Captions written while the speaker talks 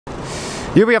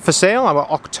Here we have for sale our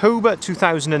October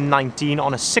 2019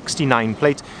 on a 69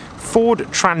 plate Ford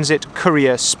Transit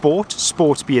Courier Sport,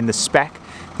 Sport being the spec.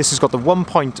 This has got the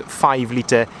 1.5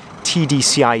 litre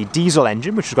TDCi diesel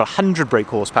engine, which has got 100 brake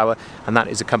horsepower, and that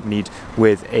is accompanied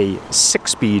with a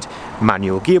 6-speed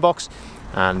manual gearbox.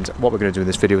 And what we're going to do in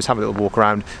this video is have a little walk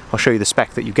around. I'll show you the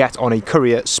spec that you get on a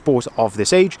Courier Sport of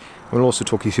this age. We'll also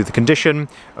talk you through the condition,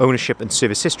 ownership and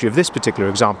service history of this particular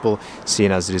example,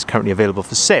 seeing as it is currently available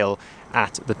for sale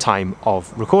at the time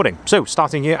of recording. So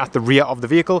starting here at the rear of the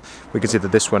vehicle, we can see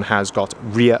that this one has got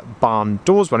rear barn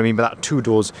doors. What I mean by that, 2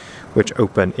 doors which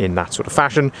open in that sort of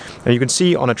fashion. And you can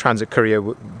see on a Transit Courier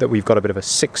that we've got a bit of a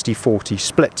 60-40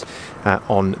 split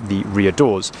on the rear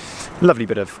doors. Lovely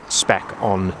bit of spec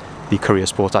on the Courier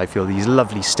Sport, I feel. These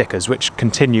lovely stickers which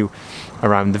continue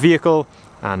around the vehicle,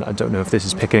 and I don't know if this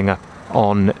is picking up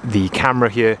on the camera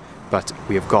here, but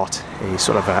we have got a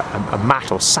sort of a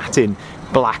matte or satin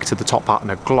black to the top part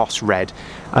and a gloss red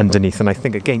underneath, and I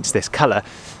think against this colour,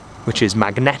 which is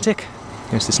magnetic,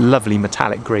 it's this lovely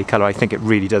metallic grey colour, I think it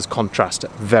really does contrast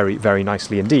very, very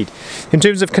nicely indeed. In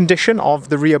terms of condition of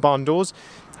the rear barn doors,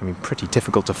 I mean, pretty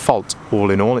difficult to fault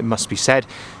all in all, it must be said.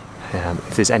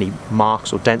 If there's any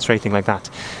marks or dents or anything like that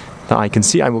that I can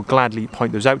see, I will gladly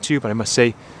point those out to you, but I must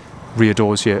say rear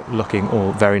doors here looking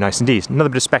all very nice indeed. Another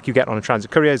bit of spec you get on a Transit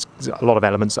Courier is a lot of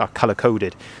elements are colour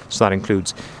coded, so that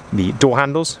includes the door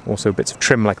handles, also bits of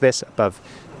trim like this above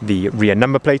the rear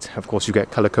number plate. Of course you get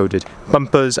colour coded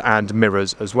bumpers and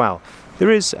mirrors as well.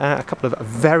 There is a couple of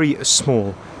very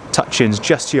small touch-ins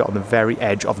just here on the very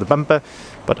edge of the bumper,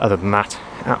 but other than that,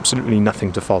 absolutely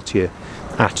nothing to fault here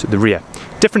at the rear.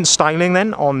 Different styling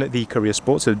then on the Courier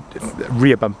Sport, so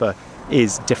rear bumper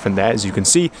is different there, as you can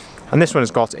see, and this one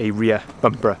has got a rear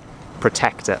bumper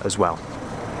protector as well.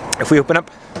 If we open up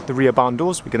the rear barn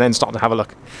doors, we can then start to have a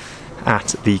look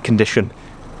at the condition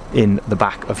in the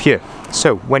back of here.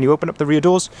 So when you open up the rear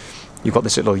doors, you've got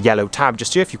this little yellow tab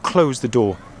just here. If you close the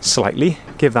door slightly,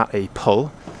 give that a pull.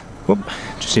 Whoop,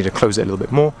 just need to close it a little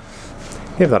bit more.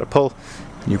 Give that a pull.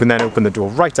 You can then open the door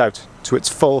right out to its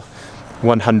full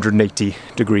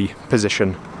 180-degree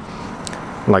position,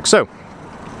 like so.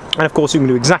 And of course you can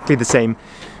do exactly the same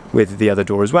with the other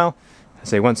door as well. I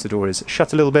say once the door is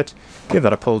shut a little bit, give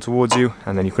that a pull towards you,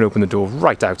 and then you can open the door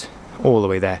right out all the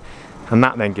way there, and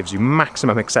that then gives you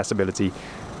maximum accessibility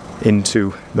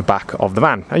into the back of the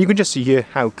van. And you can just see here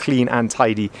how clean and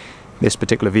tidy this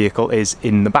particular vehicle is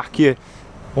in the back here,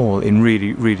 all in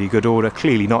really, really good order,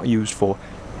 clearly not used for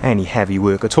any heavy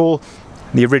work at all.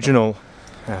 The original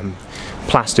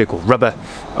plastic or rubber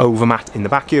overmat in the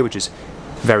back here, which is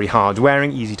very hard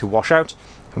wearing, easy to wash out,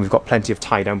 and we've got plenty of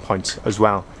tie down points as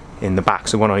well in the back,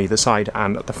 so one on either side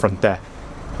and at the front there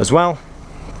as well.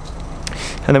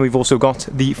 And then we've also got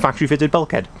the factory fitted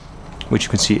bulkhead, which you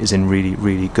can see is in really,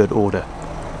 really good order.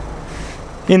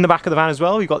 In the back of the van as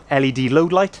well, we've got LED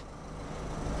load light,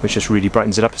 which just really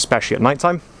brightens it up, especially at night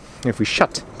time. If we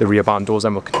shut the rear barn doors,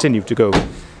 then we'll continue to go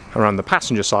around the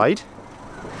passenger side.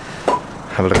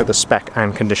 Have a look at the spec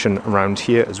and condition around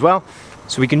here as well.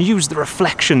 So we can use the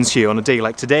reflections here on a day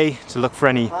like today to look for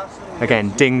any,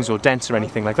 again, dings or dents or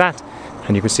anything like that.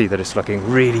 And you can see that it's looking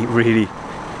really, really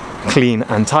clean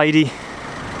and tidy.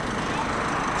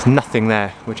 There's nothing there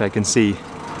which I can see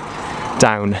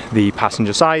down the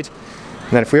passenger side.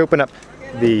 And then if we open up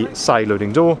the side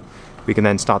loading door, we can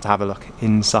then start to have a look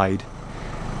inside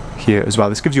here as well.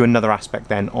 This gives you another aspect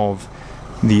then of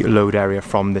the load area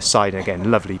from this side. And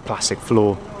again, lovely plastic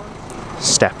floor,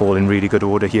 step all in really good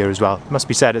order here as well. Must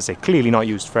be said, as I say, clearly not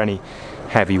used for any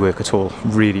heavy work at all.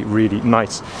 Really, really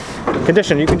nice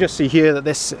condition. You can just see here that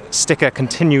this sticker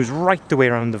continues right the way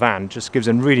around the van, just gives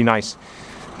a really nice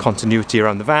continuity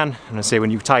around the van. And I say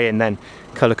when you tie in then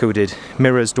colour-coded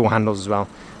mirrors, door handles as well,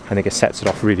 I think it sets it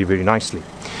off really, really nicely.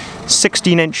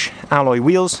 16-inch alloy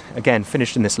wheels, again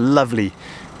finished in this lovely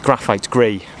graphite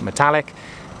grey metallic,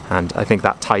 and I think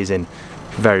that ties in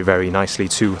very, very nicely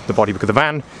to the bodywork of the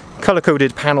van.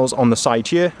 Colour-coded panels on the side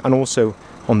here, and also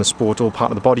on the Sport, all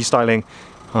part of the body styling,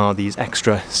 are these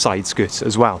extra side skirts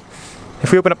as well.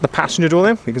 If we open up the passenger door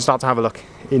then, we can start to have a look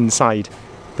inside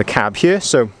the cab here.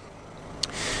 So,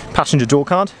 passenger door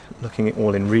card, looking at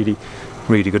all in really,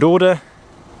 really good order.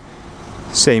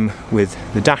 Same with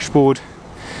the dashboard,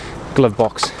 glove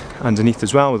box underneath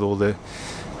as well, with all the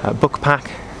book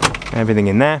pack, everything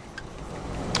in there.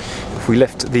 If we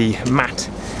lift the mat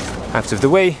out of the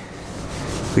way,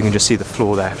 we can just see the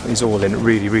floor there is all in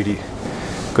really, really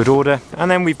good order. And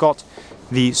then we've got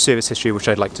the service history, which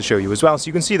I'd like to show you as well. So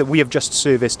you can see that we have just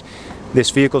serviced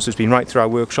this vehicle, so it's been right through our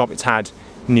workshop. It's had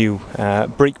new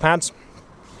brake pads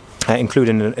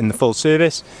included in the full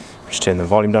service. Just turn the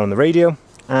volume down on the radio,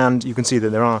 and you can see that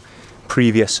there are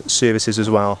previous services as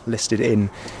well listed in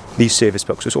these service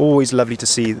books. So it's always lovely to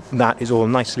see that is all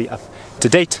nicely up to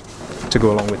date to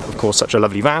go along with, of course, such a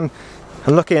lovely van.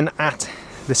 And looking at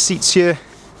the seats here,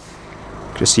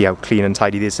 just see how clean and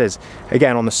tidy this is.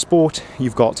 Again, on the Sport,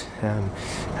 you've got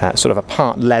sort of a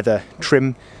part leather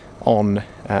trim on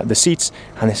the seats,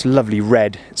 and this lovely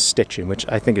red stitching, which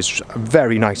I think is a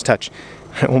very nice touch.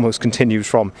 It almost continues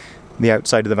from the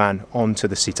outside of the van onto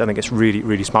the seats. I think it's really,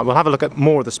 really smart. We'll have a look at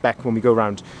more of the spec when we go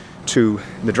around to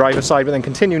the driver's side, but then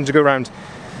continuing to go around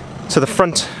to the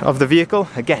front of the vehicle.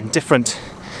 Again, different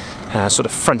sort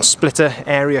of front splitter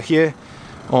area here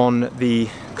on the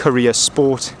Courier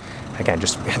Sport. Again,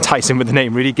 just ties in with the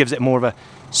name, really gives it more of a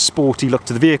sporty look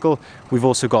to the vehicle. We've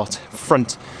also got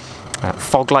front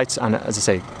fog lights, and as I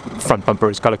say, front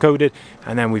bumper is colour coded,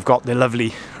 and then we've got the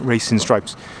lovely racing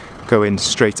stripes going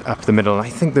straight up the middle. And I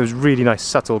think those really nice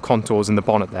subtle contours in the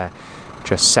bonnet there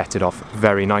just set it off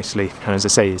very nicely. And as I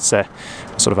say, it's a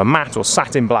sort of a matte or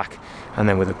satin black, and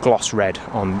then with a gloss red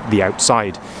on the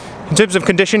outside. In terms of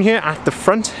condition here at the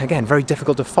front, again, very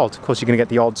difficult to fault. Of course, you're going to get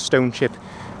the odd stone chip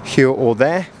here or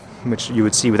there, which you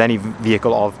would see with any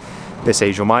vehicle of this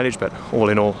age or mileage, but all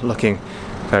in all, looking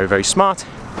very, very smart.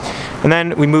 And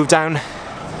then we move down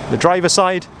the driver's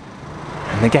side,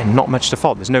 and again, not much to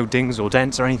fault. There's no dings or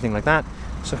dents or anything like that.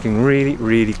 It's looking really,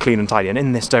 really clean and tidy. And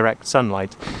in this direct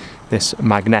sunlight, this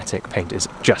magnetic paint is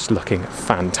just looking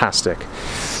fantastic.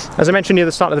 As I mentioned near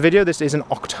the start of the video, this is an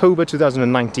October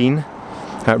 2019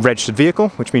 registered vehicle,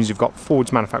 which means you've got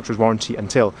Ford's manufacturer's warranty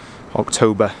until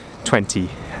October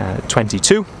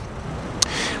 2022.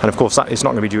 And of course, that is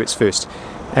not going to be due its first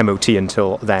MOT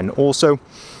until then also.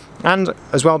 And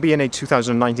as well, being a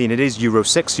 2019, it is Euro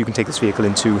 6, so you can take this vehicle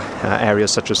into areas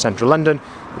such as central London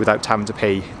without having to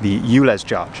pay the ULEZ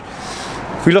charge.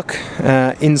 If we look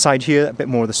inside here, a bit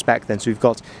more of the spec then, so we've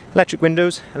got electric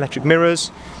windows, electric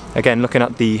mirrors. Again, looking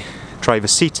at the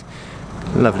driver's seat,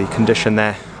 lovely condition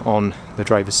there on the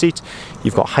driver's seat.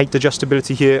 You've got height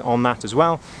adjustability here on that as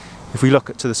well. If we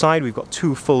look to the side, we've got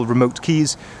 2 full remote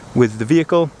keys with the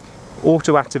vehicle,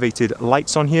 auto-activated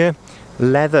lights on here,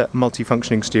 leather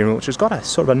multifunctioning steering wheel, which has got a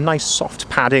sort of a nice soft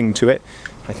padding to it.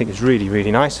 I think it's really,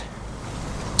 really nice.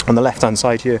 On the left hand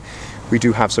side here, we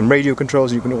do have some radio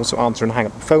controls. You can also answer and hang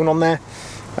up the phone on there.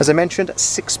 As I mentioned,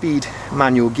 6-speed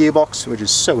manual gearbox, which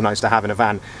is so nice to have in a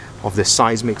van of this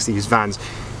size, makes these vans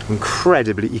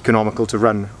incredibly economical to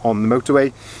run on the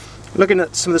motorway. Looking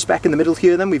at some of the spec in the middle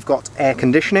here, then we've got air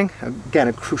conditioning, again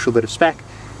a crucial bit of spec,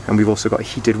 and we've also got a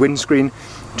heated windscreen.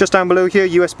 Just down below here,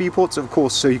 USB ports, of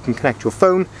course, so you can connect your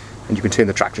phone, and you can turn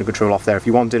the traction control off there if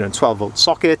you wanted, and a 12-volt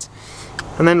socket.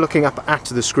 And then looking up at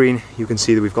the screen, you can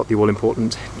see that we've got the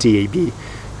all-important DAB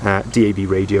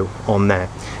radio on there.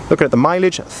 Looking at the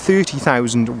mileage,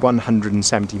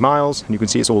 30,170 miles, and you can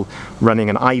see it's all running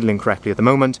and idling correctly at the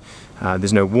moment.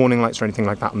 There's no warning lights or anything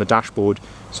like that on the dashboard,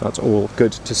 so that's all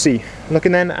good to see.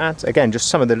 Looking then at, again, just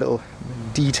some of the little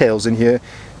details in here.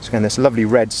 So again, this lovely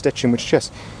red stitching, which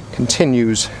just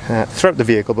continues throughout the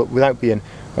vehicle, but without being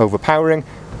overpowering.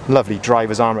 Lovely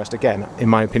driver's armrest, again, in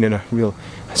my opinion, a real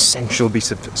essential piece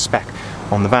of spec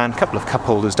on the van. A couple of cup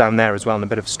holders down there as well, and a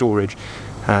bit of storage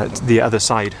the other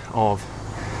side of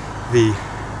the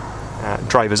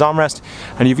driver's armrest,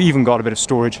 and you've even got a bit of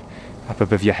storage up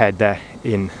above your head there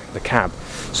in the cab.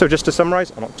 So just to summarise,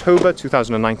 on October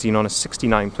 2019 on a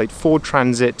 69 plate Ford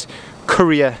Transit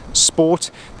Courier Sport,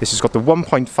 this has got the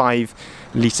 1.5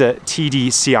 litre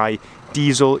TDCi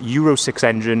diesel Euro 6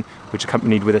 engine, which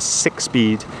accompanied with a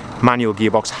 6-speed manual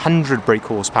gearbox, 100 brake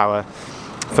horsepower.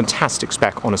 Fantastic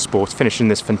spec on a Sport, finishing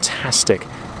this fantastic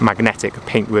magnetic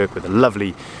paintwork with a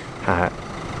lovely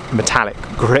metallic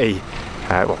grey,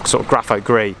 sort of graphite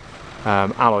grey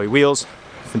alloy wheels.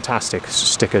 Fantastic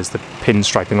stickers. The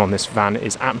pinstriping on this van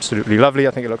is absolutely lovely.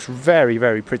 I think it looks very,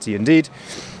 very pretty indeed.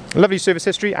 Lovely service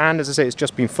history, and as I say, it's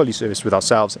just been fully serviced with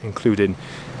ourselves, including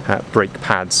brake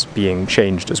pads being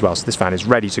changed as well. So this van is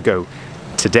ready to go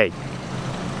today.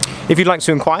 If you'd like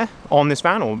to inquire on this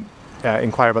van or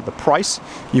inquire about the price,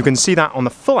 you can see that on the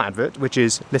full advert, which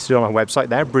is listed on our website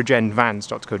there,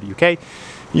 bridgeendvans.co.uk.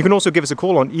 You can also give us a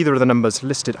call on either of the numbers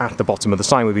listed at the bottom of the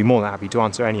sign. We'd be more than happy to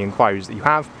answer any inquiries that you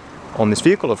have on this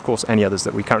vehicle, of course any others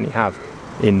that we currently have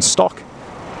in stock.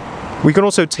 We can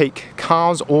also take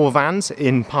cars or vans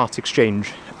in part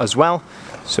exchange as well.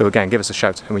 So again, give us a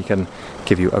shout and we can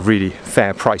give you a really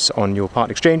fair price on your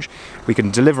part exchange. We can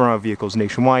deliver our vehicles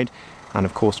nationwide, and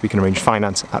of course we can arrange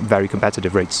finance at very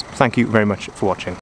competitive rates. Thank you very much for watching.